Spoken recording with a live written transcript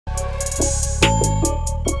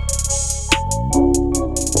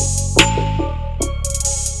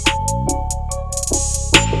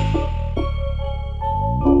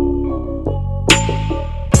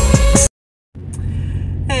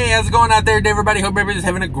going out there to everybody? Hope everybody's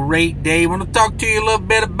having a great day. I want to talk to you a little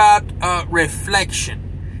bit about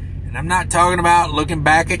reflection. And I'm not talking about looking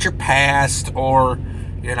back at your past or,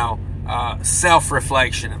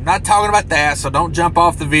 self-reflection. I'm not talking about that, so don't jump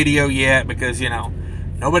off the video yet because,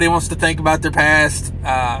 nobody wants to think about their past.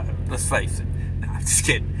 Let's face it. No, just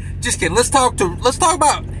kidding. Just kidding. Let's talk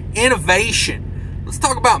about innovation. Let's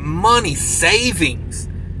talk about money savings.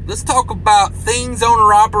 Let's talk about things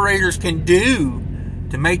owner-operators can do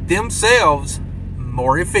to make themselves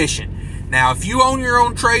more efficient. Now, if you own your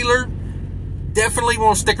own trailer, definitely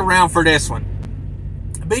won't stick around for this one.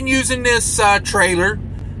 I've been using this trailer,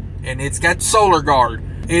 and it's got solar guard.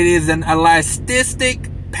 It is an elastic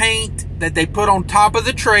paint that they put on top of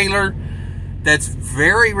the trailer that's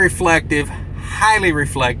very reflective, highly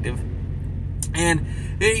reflective. And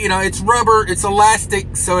it's rubber, it's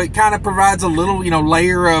elastic, so it kind of provides a little,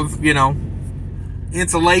 layer of,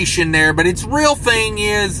 insulation there. But its real thing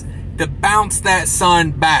is to bounce that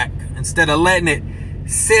sun back instead of letting it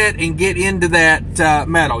sit and get into that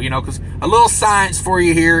metal, because a little science for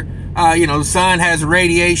you here. The sun has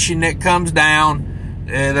radiation that comes down.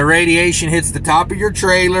 The radiation hits the top of your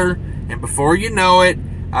trailer, and before you know it,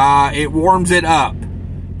 it warms it up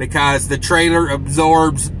because the trailer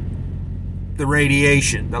absorbs the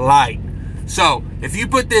radiation, the light. So if you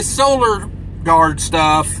put this solar guard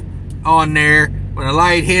stuff on there, when the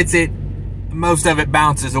light hits it, most of it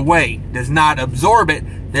bounces away, does not absorb it.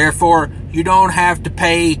 Therefore, you don't have to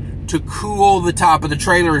pay to cool the top of the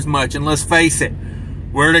trailer as much. And let's face it,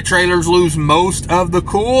 where the trailers lose most of the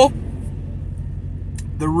cool?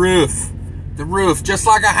 The roof. The roof, just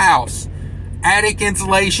like a house. Attic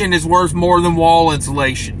insulation is worth more than wall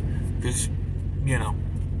insulation. Because,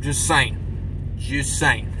 just saying. Just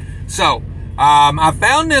saying. So, I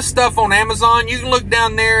found this stuff on Amazon. You can look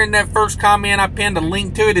down there in that first comment. I pinned a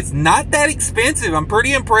link to it. It's not that expensive. I'm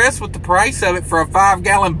pretty impressed with the price of it for a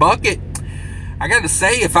 5-gallon bucket. I got to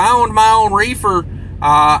say, if I owned my own reefer,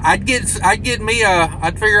 I'd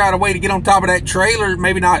figure out a way to get on top of that trailer.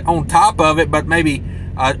 Maybe not on top of it, but maybe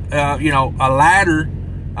a ladder.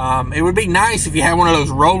 It would be nice if you had one of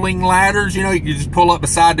those rolling ladders. You could just pull up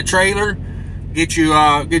beside the trailer. Get you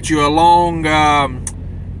a long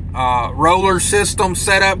roller system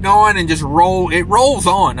set up going and just roll. It rolls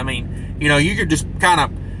on. I mean, you could just kind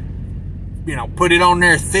of, put it on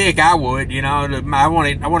there thick. I would, I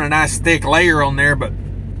want a nice thick layer on there. But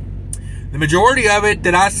the majority of it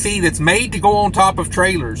that I see that's made to go on top of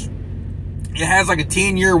trailers, it has like a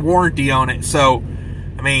 10-year warranty on it. So,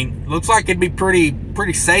 I mean, looks like it'd be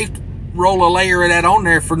pretty safe to roll a layer of that on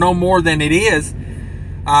there for no more than it is.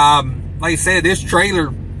 Like I said, this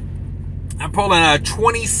trailer, I'm pulling a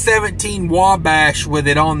 2017 Wabash with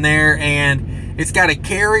it on there, and it's got a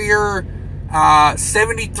Carrier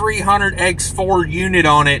 7300 X4 unit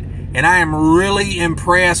on it, and I am really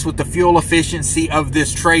impressed with the fuel efficiency of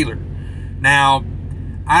this trailer. Now,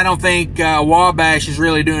 I don't think Wabash is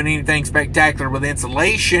really doing anything spectacular with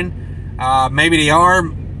insulation. Maybe they are.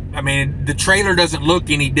 I mean, the trailer doesn't look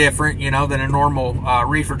any different, than a normal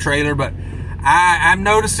reefer trailer, but I'm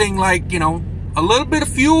noticing, like, a little bit of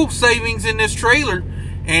fuel savings in this trailer.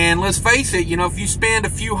 And let's face it, if you spend a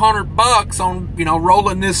few $100 on,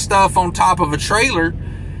 rolling this stuff on top of a trailer,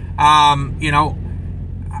 I'm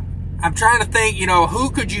trying to think, who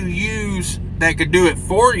could you use that could do it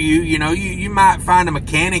for you? You might find a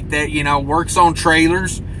mechanic that, works on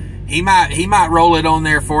trailers. He might roll it on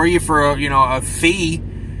there for you for a fee,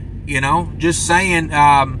 just saying.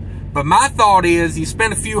 But my thought is, you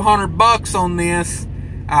spend a few $100 on this,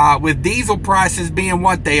 with diesel prices being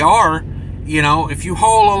what they are, if you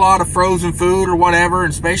haul a lot of frozen food or whatever,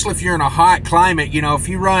 and especially if you're in a hot climate, if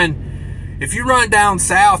you run down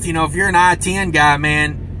south, if you're an I-10 guy,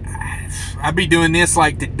 man, I'd be doing this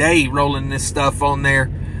like today, rolling this stuff on there.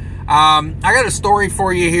 I got a story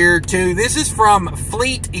for you here too. This is from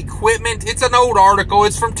Fleet Equipment. It's an old article.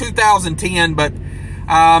 It's from 2010, but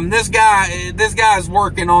this guy's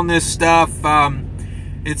working on this stuff.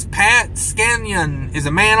 It's Pat Scannion is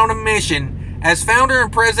a man on a mission. As founder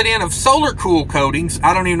and president of Solar Cool Coatings,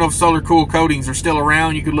 I don't even know if Solar Cool Coatings are still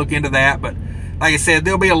around. You could look into that, but like I said,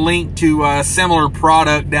 there'll be a link to a similar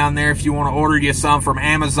product down there if you want to order you some from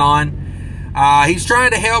Amazon. He's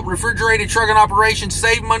trying to help refrigerated trucking operations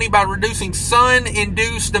save money by reducing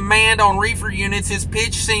sun-induced demand on reefer units. His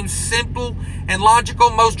pitch seems simple and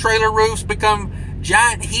logical. Most trailer roofs become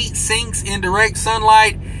giant heat sinks in direct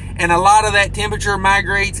sunlight, and a lot of that temperature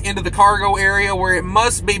migrates into the cargo area where it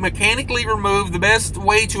must be mechanically removed. The best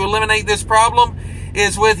way to eliminate this problem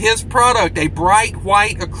is with his product, a bright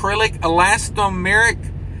white acrylic elastomeric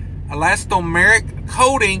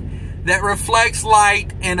coating that reflects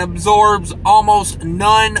light and absorbs almost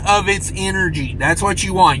none of its energy. That's what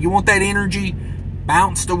you want. You want that energy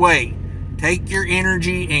bounced away. Take your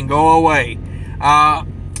energy and go away.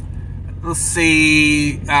 Let's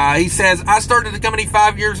see. He says, I started the company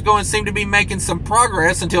 5 years ago and seemed to be making some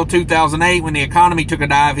progress until 2008 when the economy took a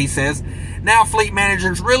dive, he says. Now fleet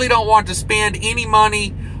managers really don't want to spend any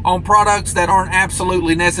money on products that aren't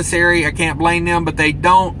absolutely necessary. I can't blame them, but they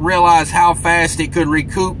don't realize how fast it could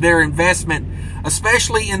recoup their investment,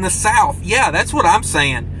 especially in the South. Yeah, that's what I'm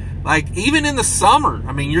saying. Like, even in the summer,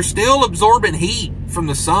 I mean, you're still absorbing heat from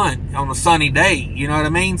the sun on a sunny day. You know what I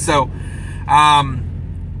mean? So, I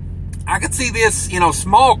could see this,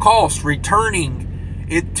 small cost returning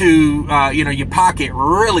it to, your pocket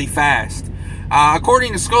really fast.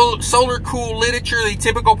 According to Solar Cool literature, the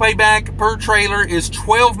typical payback per trailer is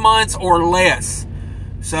 12 months or less.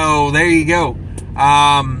 So there you go.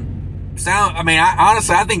 Honestly,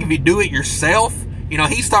 I think if you do it yourself,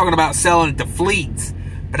 he's talking about selling it to fleets.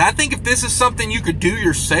 But I think if this is something you could do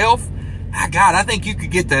yourself, I think you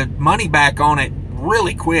could get the money back on it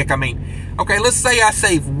really quick. I mean, okay, let's say I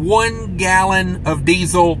save 1 gallon of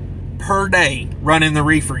diesel per day running the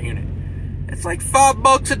reefer unit. It's like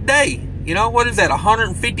 $5 a day. What is that,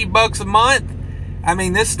 $150 a month? I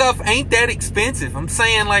mean, this stuff ain't that expensive. I'm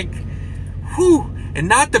saying, like, whew. And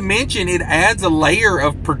not to mention, it adds a layer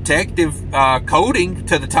of protective coating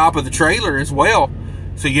to the top of the trailer as well.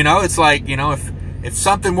 So, it's like, if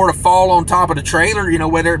something were to fall on top of the trailer,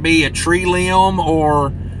 whether it be a tree limb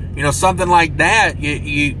or, something like that,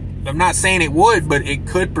 I'm not saying it would, but it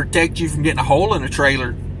could protect you from getting a hole in the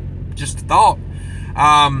trailer. Just a thought.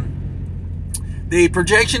 The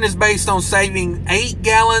projection is based on saving 8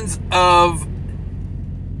 gallons of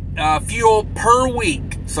fuel per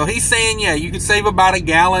week. So he's saying, yeah, you could save about a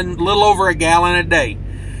gallon, a little over a gallon a day.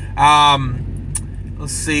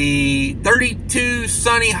 Let's see, 32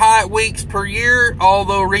 sunny hot weeks per year,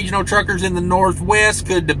 although regional truckers in the Northwest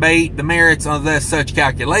could debate the merits of such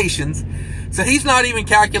calculations. So he's not even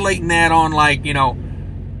calculating that on, like,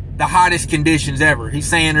 the hottest conditions ever. He's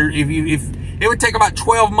saying if it would take about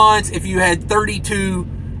 12 months if you had 32,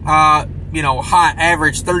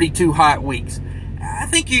 average 32 hot weeks. I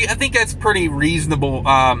think that's pretty reasonable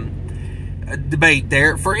debate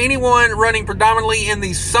there. For anyone running predominantly in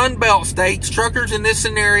the Sun Belt states, truckers in this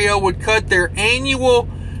scenario would cut their annual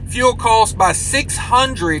fuel cost by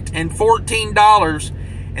 $614,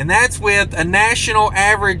 and that's with a national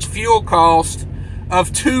average fuel cost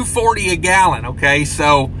of $2.40 a gallon. Okay,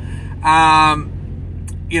 so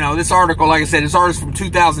this article, like I said, this article is from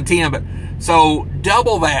 2010, but so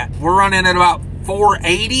double that. We're running at about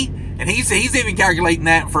 $4.80, and he's even calculating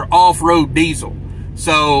that for off-road diesel.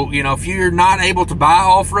 So, if you're not able to buy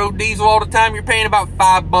off-road diesel all the time, you're paying about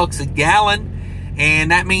 $5 a gallon,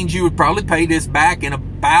 and that means you would probably pay this back in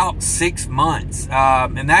about 6 months.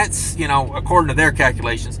 And that's, according to their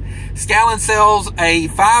calculations. Scallon sells a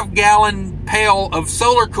 5-gallon pail of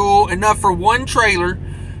Solar Cool, enough for one trailer,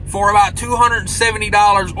 for about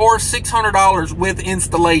 $270 or $600 with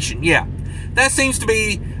installation. Yeah, that seems to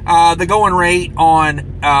be the going rate on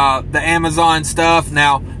the Amazon stuff.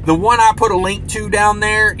 Now, the one I put a link to down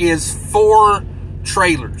there is 4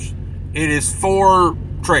 trailers. It is 4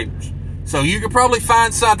 trailers. So you could probably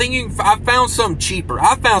find some. I found some cheaper.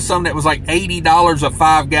 I found some that was like $80 a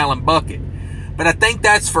 5-gallon bucket. But I think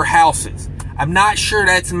that's for houses. I'm not sure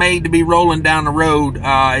that's made to be rolling down the road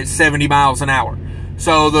at 70 miles an hour.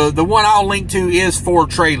 So the one I'll link to is 4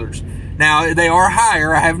 trailers. Now, they are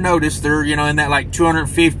higher. I have noticed they're, in that like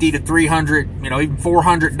 $250 to $300, even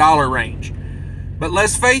 $400 range. But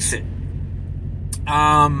let's face it,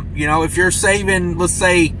 if you're saving, let's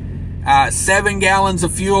say, 7 gallons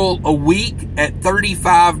of fuel a week at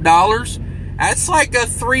 $35, that's like a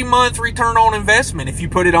 3-month return on investment if you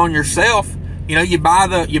put it on yourself. You buy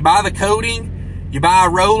the coating. You buy a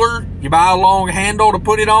roller, you buy a long handle to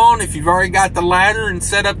put it on. If you've already got the ladder and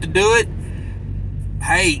set up to do it,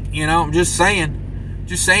 hey, I'm just saying,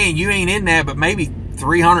 you ain't in that, but maybe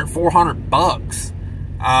 $300, $400.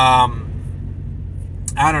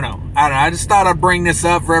 I don't know. I just thought I'd bring this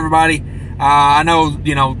up for everybody. I know,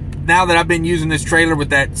 now that I've been using this trailer with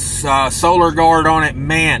that solar guard on it,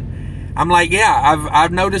 man, I'm like, yeah,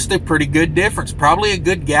 I've noticed a pretty good difference. Probably a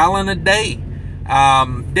good gallon a day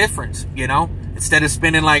difference, Instead of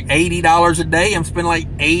spending like $80 a day, I'm spending like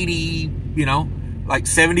 80, like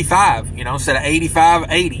 75, instead of 85,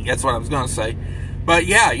 80. That's what I was going to say. But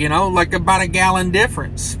yeah, like about a gallon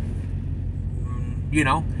difference.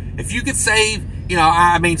 If you could save,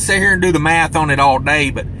 sit here and do the math on it all day,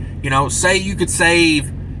 but, say you could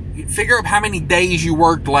save, figure out how many days you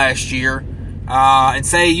worked last year, and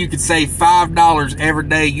say you could save $5 every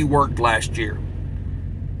day you worked last year.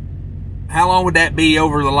 How long would that be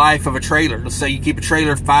over the life of a trailer? Let's say you keep a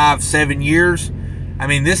trailer 5-7 years. I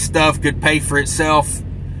mean, this stuff could pay for itself,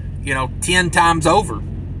 10 times over.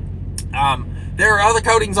 There are other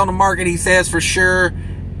coatings on the market, he says, for sure,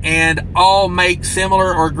 and all make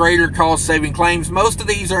similar or greater cost-saving claims. Most of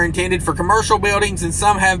these are intended for commercial buildings, and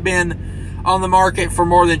some have been on the market for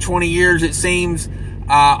more than 20 years. It seems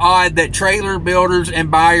odd that trailer builders and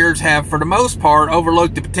buyers have, for the most part,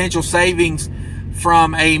 overlooked the potential savings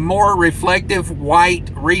from a more reflective white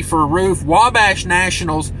reefer roof. Wabash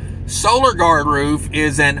National's Solar Guard roof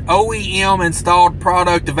is an OEM installed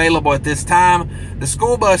product available at this time. The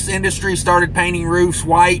school bus industry started painting roofs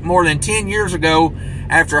white more than 10 years ago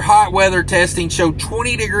after hot weather testing showed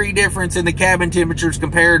 20-degree difference in the cabin temperatures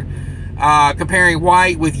comparing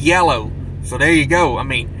white with yellow. So there you go. I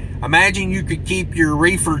mean, imagine you could keep your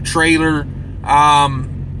reefer trailer,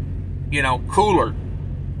 cooler.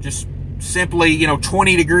 Just simply,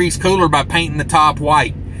 20 degrees cooler by painting the top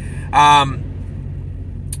white.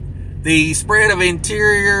 The spread of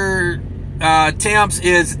interior temps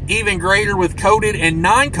is even greater with coated and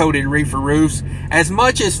non-coated reefer roofs, as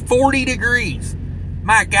much as 40 degrees.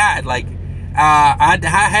 My God, I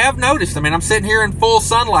have noticed. I mean, I'm sitting here in full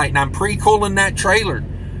sunlight and I'm pre-cooling that trailer.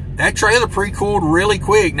 That trailer pre-cooled really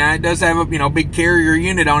quick. Now, it does have a big carrier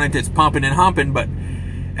unit on it that's pumping and humping, but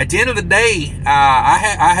at the end of the day,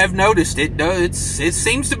 I have noticed it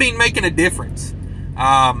seems to be making a difference.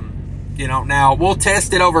 Now we'll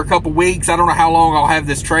test it over a couple weeks. I don't know how long I'll have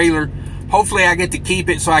this trailer. Hopefully I get to keep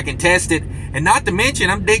it so I can test it. And not to mention,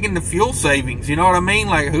 I'm digging the fuel savings. You know what I mean?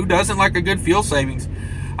 Like, who doesn't like a good fuel savings?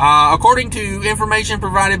 According to information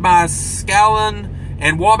provided by Scallon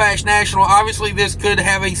and Wabash National, obviously this could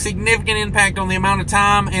have a significant impact on the amount of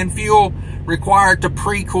time and fuel required to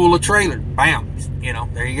pre-cool a trailer. Bam.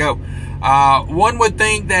 There you go. One would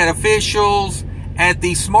think that officials at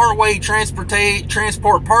the SmartWay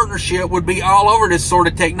Transport Partnership would be all over this sort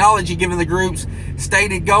of technology, given the group's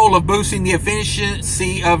stated goal of boosting the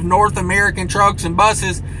efficiency of North American trucks and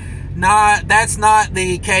buses. That's not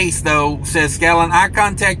the case, though, says Scallon. I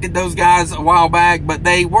contacted those guys a while back, but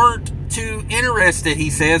they weren't too interested,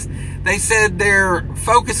 he says. They said they're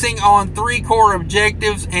focusing on 3 core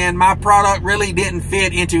objectives, and my product really didn't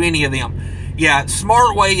fit into any of them. Yeah,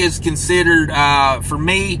 SmartWay is considered, for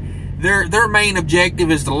me, their main objective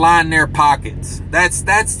is to line their pockets. That's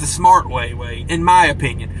the SmartWay way, in my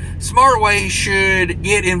opinion. SmartWay should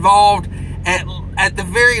get involved. At the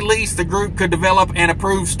very least, the group could develop and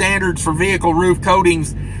approve standards for vehicle roof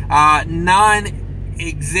coatings. None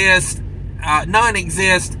exist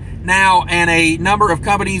now, and a number of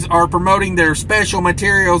companies are promoting their special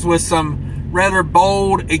materials with some rather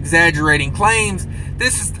bold, exaggerating claims.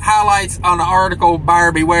 This is highlights on the article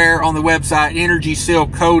Buyer Beware on the website Energy Seal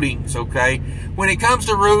Coatings. Okay, when it comes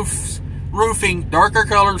to roofing, darker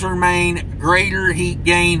colors remain, greater heat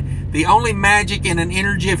gain. The only magic in an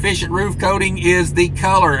energy efficient roof coating is the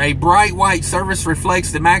color. A bright white surface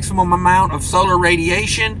reflects the maximum amount of solar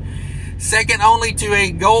radiation, second only to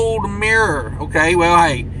a gold mirror. Okay, well,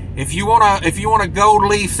 hey, if you wanna gold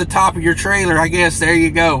leaf the top of your trailer, I guess there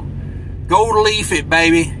you go. Gold leaf it,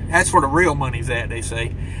 baby. That's where the real money's at, they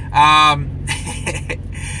say.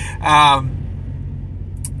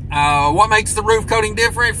 What makes the roof coating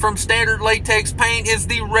different from standard latex paint is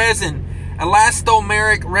the resin.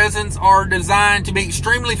 Elastomeric resins are designed to be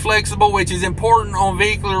extremely flexible, which is important on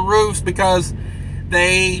vehicular roofs because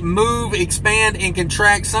they move, expand, and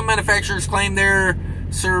contract. Some manufacturers claim their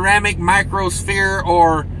ceramic microsphere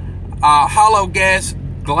or hollow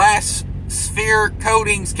glass sphere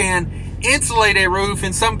coatings can insulate a roof.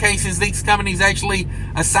 In some cases, these companies actually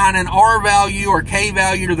assign an R value or K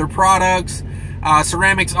value to their products.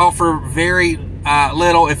 Ceramics offer very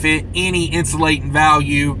little, if any, insulating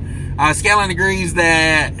value. Scallon agrees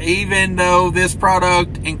that even though this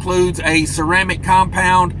product includes a ceramic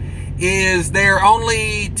compound, is there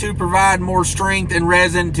only to provide more strength and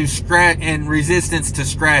resin to scratch and resistance to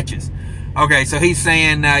scratches. Okay, so he's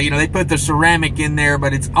saying, they put the ceramic in there,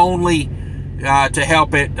 but it's only to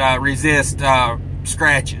help it resist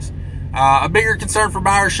scratches. A bigger concern for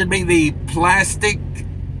buyers should be the plastic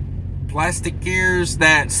gears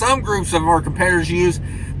that some groups of our competitors use.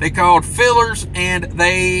 They called fillers, and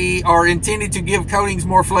they are intended to give coatings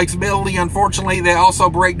more flexibility. Unfortunately, they also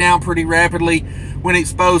break down pretty rapidly when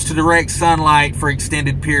exposed to direct sunlight for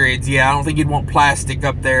extended periods. Yeah, I don't think you'd want plastic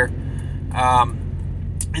up there.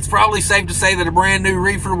 It's probably safe to say that a brand new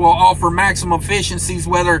reefer will offer maximum efficiencies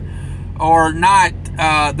whether or not,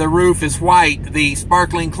 the roof is white. The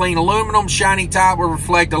sparkling clean aluminum shiny top will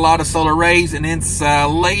reflect a lot of solar rays, and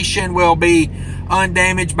insulation will be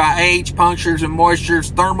undamaged by age, punctures, and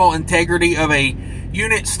moistures. Thermal integrity of a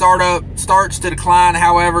unit starts to decline,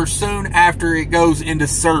 however, soon after it goes into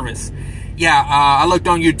service. Yeah, I looked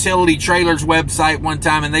on Utility Trailers website one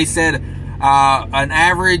time, and they said an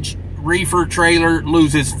average reefer trailer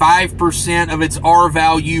loses 5% of its R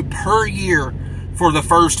value per year for the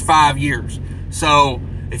first 5 years. So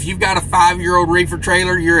if you've got a 5-year-old reefer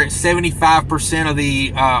trailer, you're at 75% of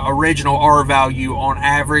the original R value on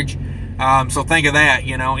average. So think of that.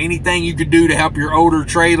 You know, anything you could do to help your older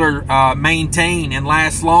trailer maintain and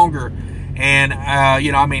last longer. And,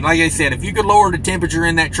 you know, I mean, like I said, if you could lower the temperature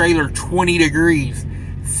in that trailer 20 degrees,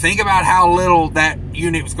 think about how little that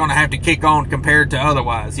unit was going to have to kick on compared to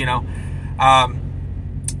otherwise, you know.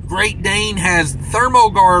 Great Dane has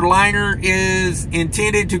ThermoGuard liner, is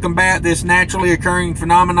intended to combat this naturally occurring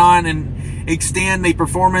phenomenon and extend the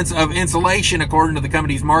performance of insulation. According to the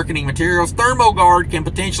company's marketing materials, ThermoGuard can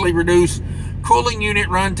potentially reduce cooling unit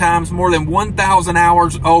run times more than 1,000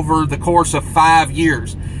 hours over the course of 5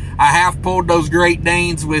 years. I have pulled those Great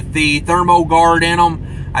Danes with the ThermoGuard in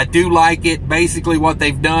them. I do like it. Basically what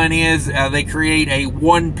they've done is they create a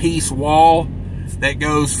one-piece wall that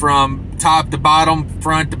goes from top to bottom,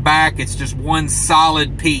 front to back. It's just one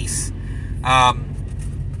solid piece. And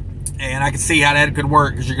I can see how that could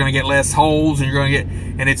work, because you're going to get less holes, and you're going to get,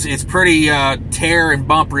 and it's pretty tear and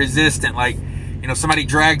bump resistant. Like, you know, somebody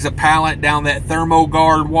drags a pallet down that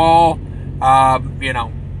ThermoGuard wall, you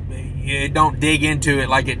know, it don't dig into it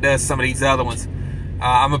like it does some of these other ones.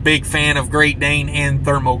 I'm a big fan of Great Dane and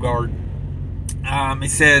ThermoGuard. It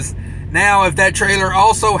says, now if that trailer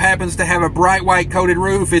also happens to have a bright white coated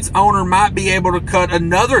roof, its owner might be able to cut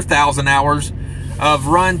another 1,000 hours of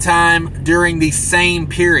run time during the same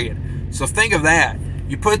period. So think of that.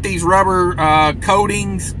 You put these rubber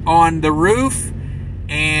coatings on the roof,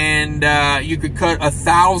 and you could cut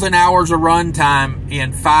 1,000 hours of run time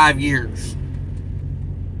in 5 years.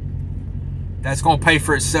 That's going to pay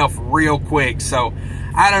for itself real quick. So,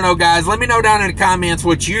 I don't know, guys. Let me know down in the comments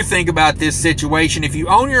what you think about this situation. If you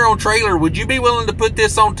own your own trailer, would you be willing to put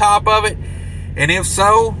this on top of it? And if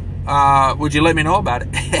so, would you let me know about it?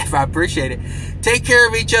 If I appreciate it. Take care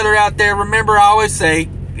of each other out there. Remember, I always say,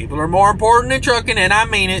 people are more important than trucking, and I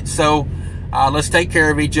mean it. So, let's take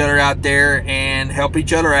care of each other out there and help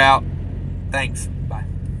each other out. Thanks.